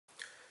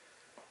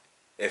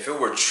If it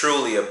were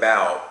truly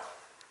about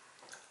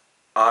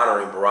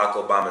honoring Barack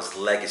Obama's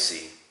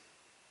legacy,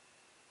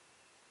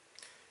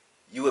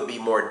 you would be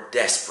more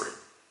desperate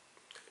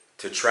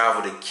to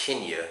travel to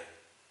Kenya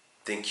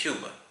than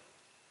Cuba.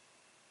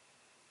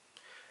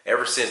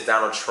 Ever since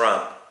Donald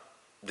Trump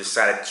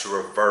decided to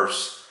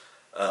reverse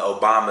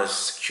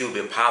Obama's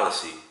Cuban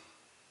policy,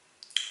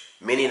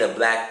 many in the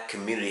black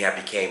community have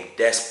become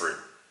desperate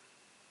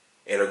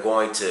and are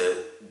going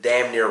to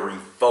damn near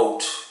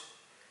revolt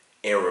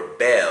and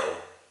rebel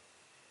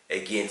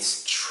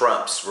against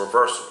Trump's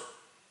reversal.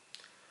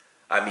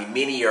 I mean,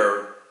 many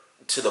are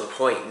to the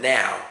point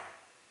now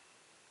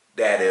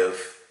that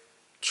if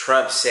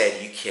Trump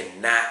said you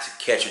cannot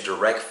catch a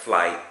direct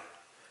flight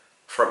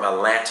from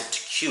Atlanta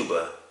to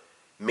Cuba,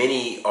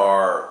 many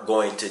are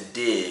going to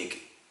dig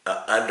an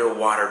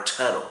underwater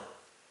tunnel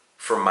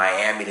from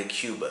Miami to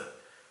Cuba.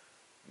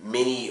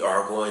 Many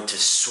are going to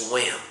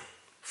swim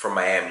from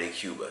Miami to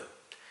Cuba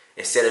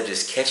instead of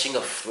just catching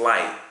a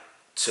flight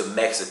to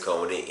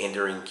Mexico and then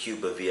entering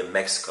Cuba via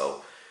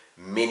Mexico.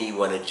 Many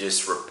want to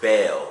just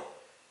rebel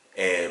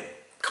and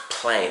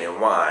complain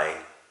and whine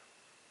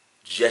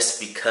just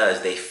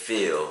because they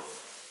feel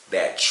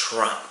that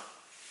Trump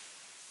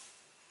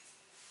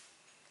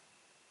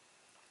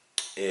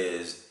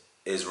is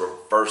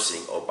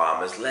reversing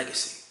Obama's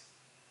legacy.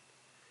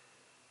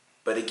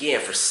 But again,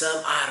 for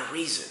some odd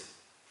reason,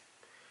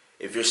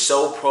 if you're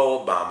so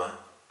pro-Obama,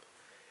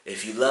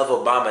 if you love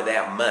Obama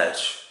that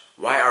much,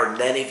 why are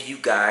none of you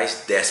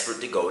guys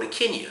desperate to go to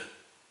Kenya?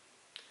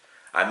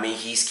 I mean,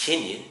 he's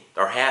Kenyan,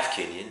 or half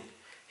Kenyan.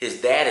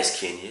 His dad is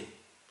Kenyan.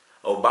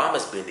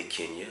 Obama's been to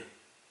Kenya.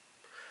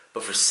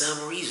 But for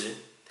some reason,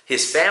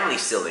 his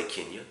family's still in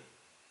Kenya.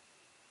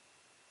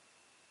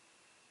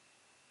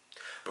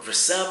 But for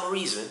some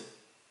reason,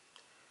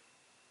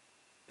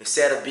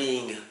 instead of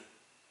being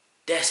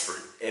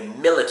desperate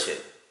and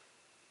militant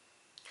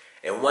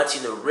and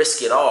wanting to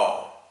risk it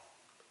all,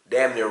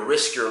 damn near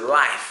risk your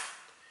life.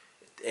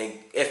 And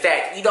in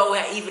fact, you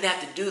don't even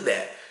have to do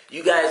that.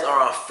 You guys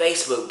are on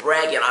Facebook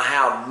bragging on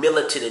how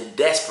militant and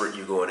desperate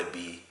you're going to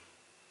be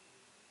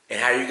and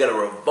how you're going to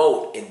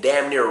revolt and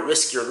damn near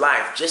risk your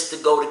life just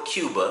to go to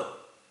Cuba,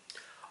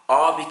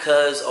 all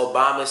because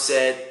Obama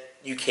said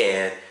you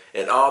can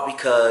and all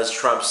because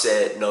Trump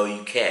said no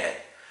you can't,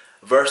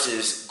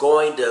 versus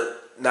going to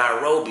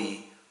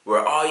Nairobi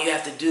where all you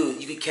have to do,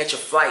 you can catch a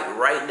flight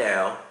right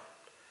now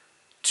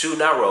to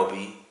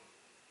Nairobi,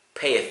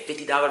 pay a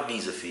 $50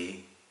 visa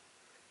fee,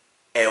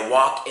 and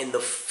walk in the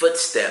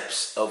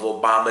footsteps of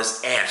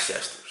Obama's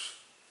ancestors.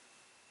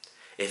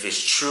 If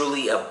it's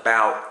truly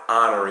about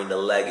honoring the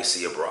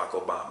legacy of Barack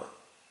Obama.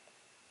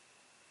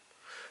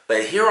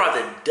 But here are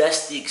the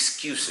dusty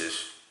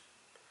excuses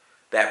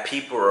that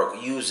people are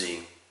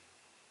using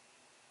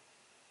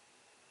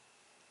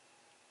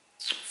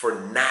for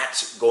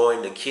not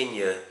going to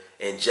Kenya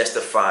and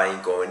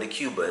justifying going to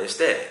Cuba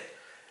instead.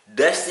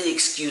 Dusty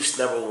excuse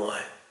number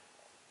one.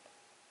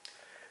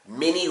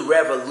 Many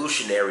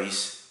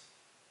revolutionaries,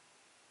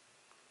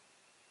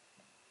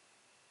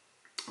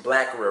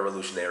 black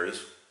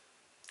revolutionaries,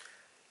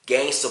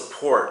 gained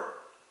support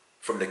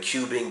from the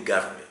Cuban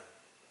government,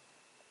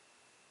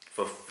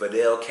 from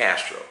Fidel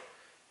Castro.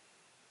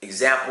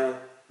 Example,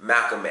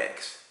 Malcolm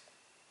X.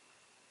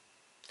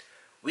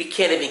 We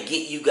can't even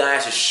get you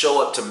guys to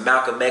show up to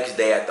Malcolm X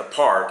Day at the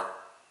park.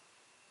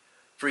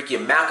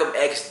 Freaking Malcolm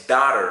X's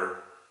daughter,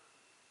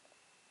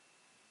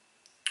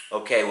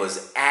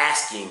 was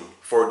asking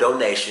for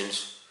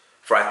donations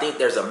for, I think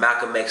there's a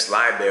Malcolm X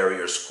library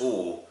or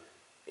school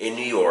in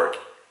New York.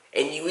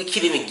 And we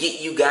can't even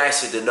get you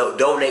guys to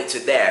donate to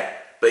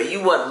that. But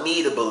you want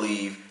me to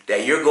believe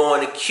that you're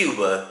going to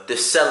Cuba to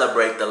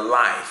celebrate the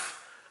life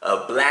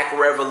of black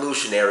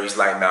revolutionaries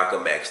like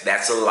Malcolm X.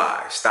 That's a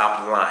lie.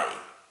 Stop lying.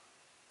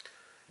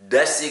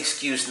 That's the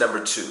excuse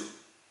number two.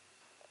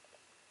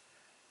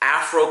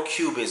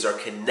 Afro-Cubans are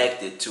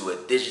connected to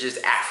indigenous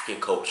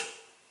African culture.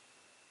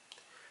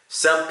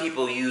 Some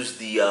people use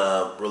the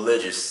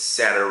religious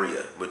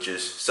Santeria, which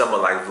is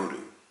somewhat like voodoo.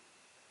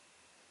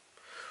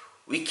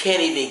 We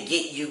can't even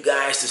get you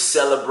guys to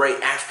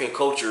celebrate African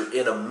culture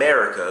in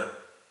America.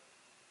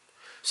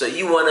 So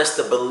you want us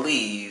to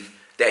believe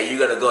that you're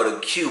going to go to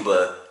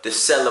Cuba to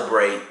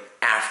celebrate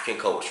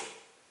African culture.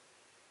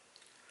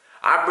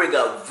 I bring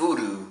up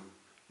voodoo.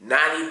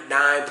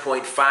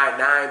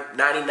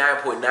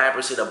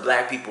 99.9% of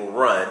black people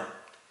run.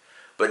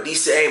 But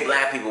these same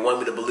black people want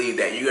me to believe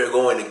that you're going to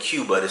go into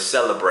Cuba to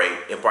celebrate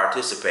and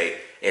participate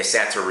in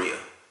Santeria.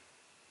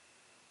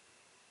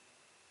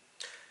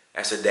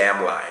 That's a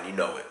damn lie, and you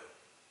know it.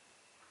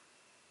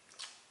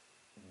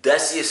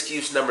 That's the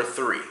excuse number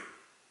three.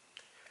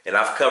 And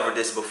I've covered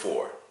this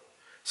before.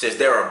 Since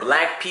there are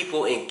black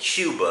people in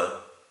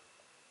Cuba,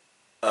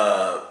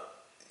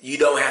 you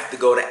don't have to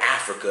go to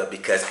Africa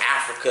because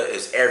Africa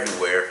is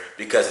everywhere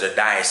because of the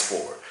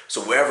diaspora.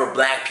 So wherever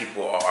black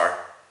people are,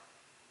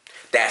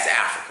 that's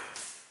Africa.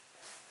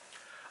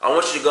 I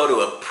want you to go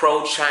to a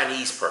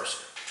pro-Chinese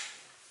person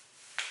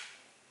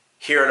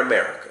here in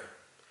America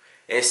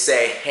and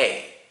say,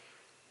 hey,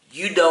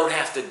 you don't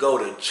have to go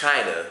to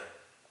China,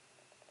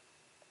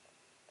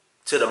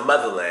 to the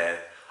motherland.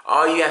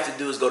 All you have to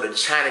do is go to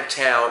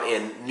Chinatown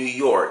in New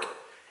York,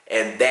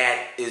 and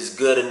that is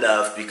good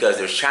enough because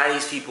there's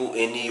Chinese people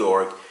in New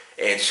York,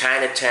 and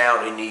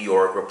Chinatown in New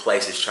York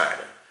replaces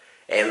China.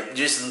 And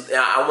just,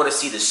 I want to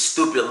see the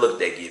stupid look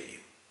they give you.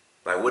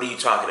 Like, what are you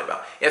talking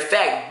about? In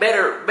fact,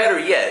 better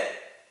yet,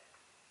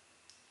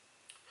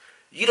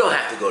 you don't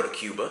have to go to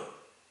Cuba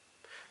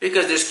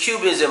because there's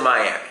Cubans in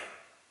Miami.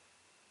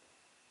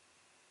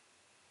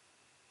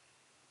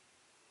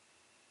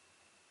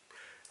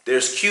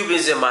 There's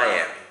Cubans in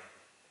Miami.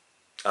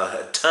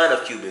 A ton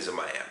of Cubans in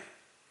Miami.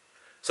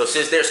 So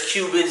since there's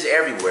Cubans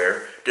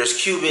everywhere, there's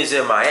Cubans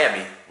in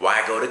Miami,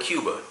 why go to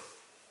Cuba?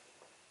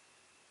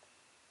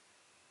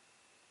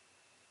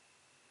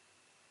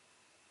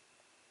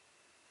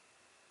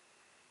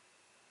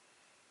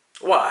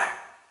 Why?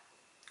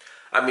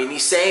 I mean,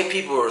 these same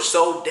people are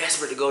so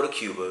desperate to go to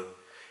Cuba.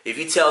 If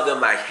you tell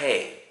them like,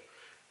 hey,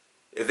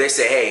 if they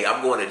say, hey,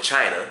 I'm going to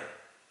China,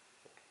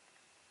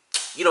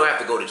 you don't have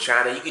to go to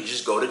China. You can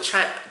just go to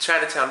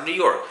Chinatown, New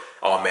York.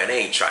 Oh man, that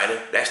ain't China.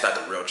 That's not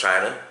the real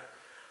China.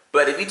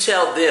 But if you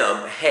tell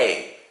them,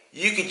 hey,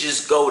 you could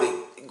just go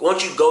to,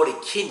 once you go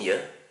to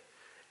Kenya,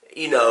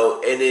 you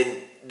know, and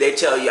then they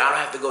tell you, I don't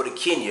have to go to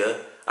Kenya.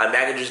 I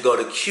can just go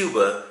to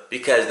Cuba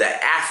because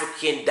the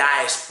African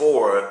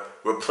diaspora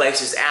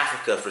replaces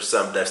Africa for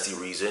some dusty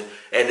reason.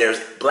 And there's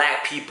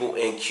black people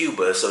in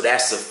Cuba, so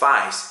that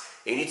suffice.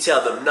 And you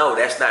tell them, no,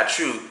 that's not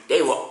true.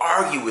 They will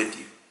argue with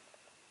you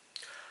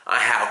on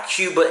how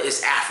Cuba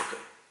is Africa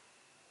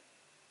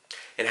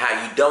and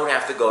how you don't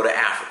have to go to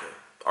Africa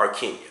or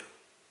Kenya.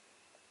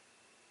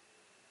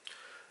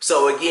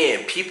 So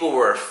again, people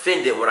were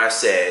offended when I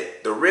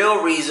said the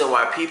real reason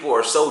why people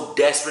are so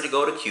desperate to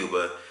go to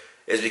Cuba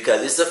is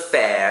because it's a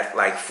fad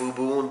like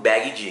FUBU and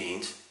baggy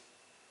jeans,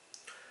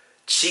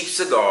 cheap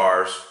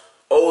cigars,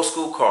 old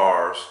school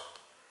cars,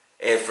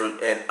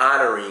 and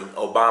honoring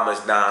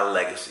Obama's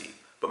non-legacy.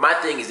 But my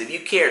thing is, if you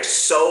cared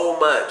so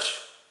much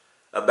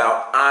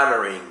about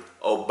honoring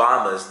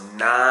Obama's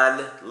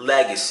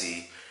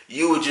non-legacy,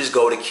 you would just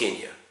go to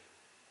Kenya.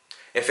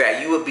 In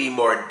fact, you would be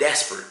more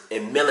desperate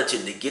and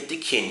militant to get to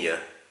Kenya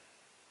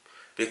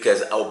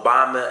because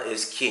Obama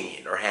is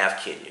Kenyan or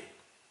half Kenyan.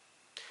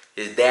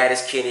 His dad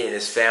is Kenyan and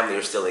his family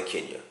are still in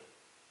Kenya.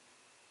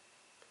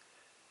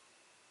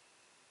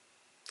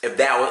 If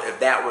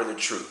that were the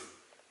truth,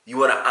 you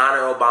want to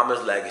honor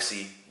Obama's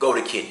legacy, go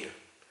to Kenya.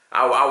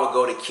 I would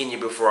go to Kenya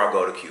before I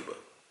go to Cuba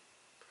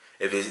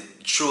if it's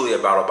truly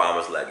about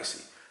Obama's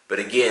legacy. But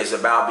again, it's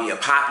about being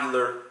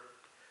popular,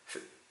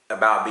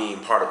 about being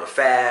part of a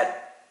fad,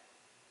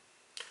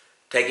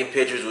 taking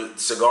pictures with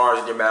cigars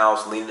in your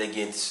mouth, leaning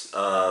against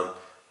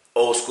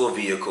old school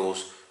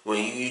vehicles. When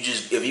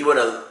if you want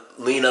to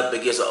lean up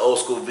against an old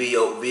school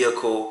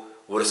vehicle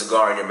with a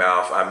cigar in your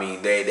mouth, I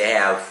mean, they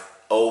have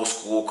old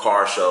school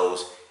car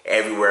shows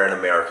everywhere in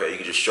America. You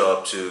can just show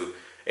up to,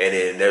 and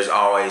then there's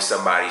always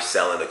somebody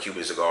selling a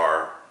Cuban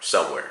cigar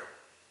somewhere.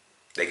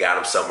 They got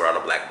them somewhere on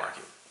the black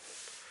market.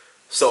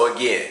 So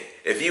again,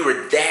 if you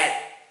want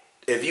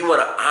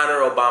to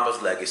honor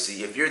Obama's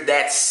legacy, if you're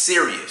that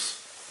serious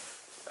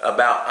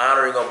about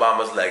honoring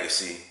Obama's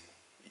legacy,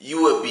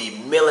 you would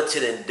be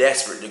militant and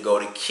desperate to go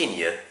to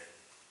Kenya.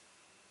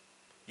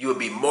 You would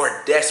be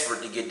more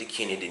desperate to get to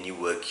Kenya than you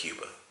would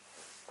Cuba.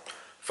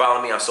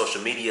 Follow me on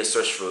social media.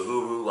 Search for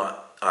Uhuru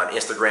on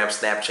Instagram,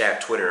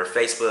 Snapchat, Twitter, and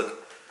Facebook.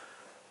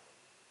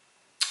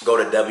 Go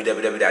to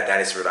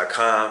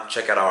www.dynastywear.com.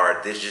 Check out our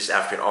Indigenous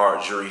African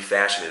art, jewelry,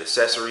 fashion, and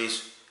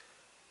accessories.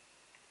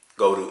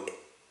 Go to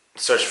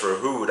search for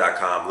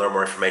Uhuru.com. Learn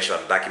more information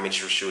on the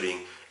documentary we're shooting.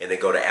 And then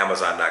go to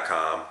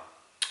Amazon.com.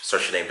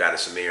 Search your name, Donna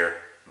Samir.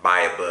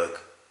 Buy a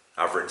book.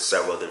 I've written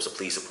several of them, so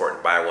please support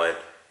and buy one.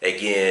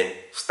 Again,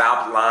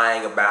 stop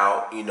lying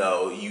about,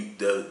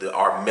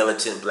 our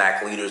militant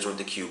black leaders went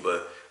to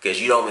Cuba, because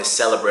you don't even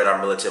celebrate our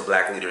militant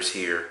black leaders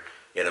here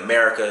in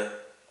America.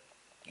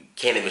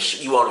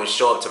 You won't even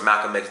show up to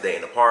Malcolm X Day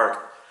in the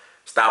park.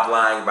 Stop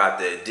lying about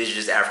the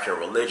indigenous African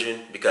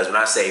religion, because when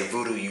I say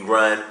voodoo, you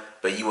run,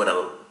 but you want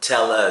to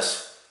tell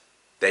us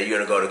that you're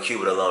going to go to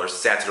Cuba to learn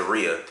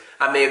Santeria.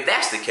 I mean, if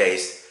that's the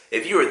case,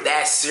 if you were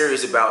that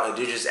serious about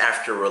indigenous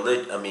African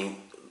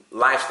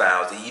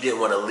lifestyles that you didn't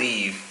want to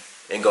leave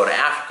and go to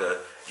Africa,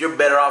 you're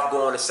better off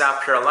going to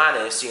South Carolina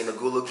and seeing the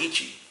Gullah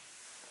Geechee.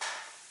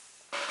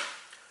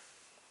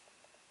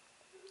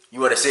 You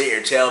want to sit here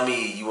and tell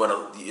me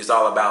it's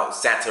all about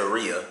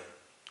Santeria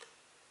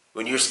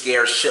when you're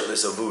scared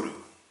shitless of voodoo.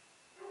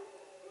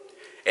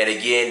 And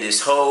again,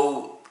 this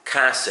whole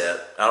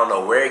concept, I don't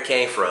know where it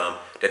came from,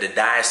 that the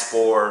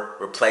diaspora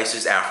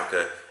replaces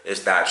Africa,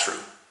 is not true.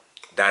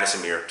 Donna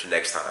Samir, till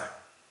next time.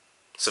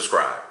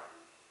 Subscribe.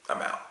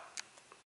 I'm out.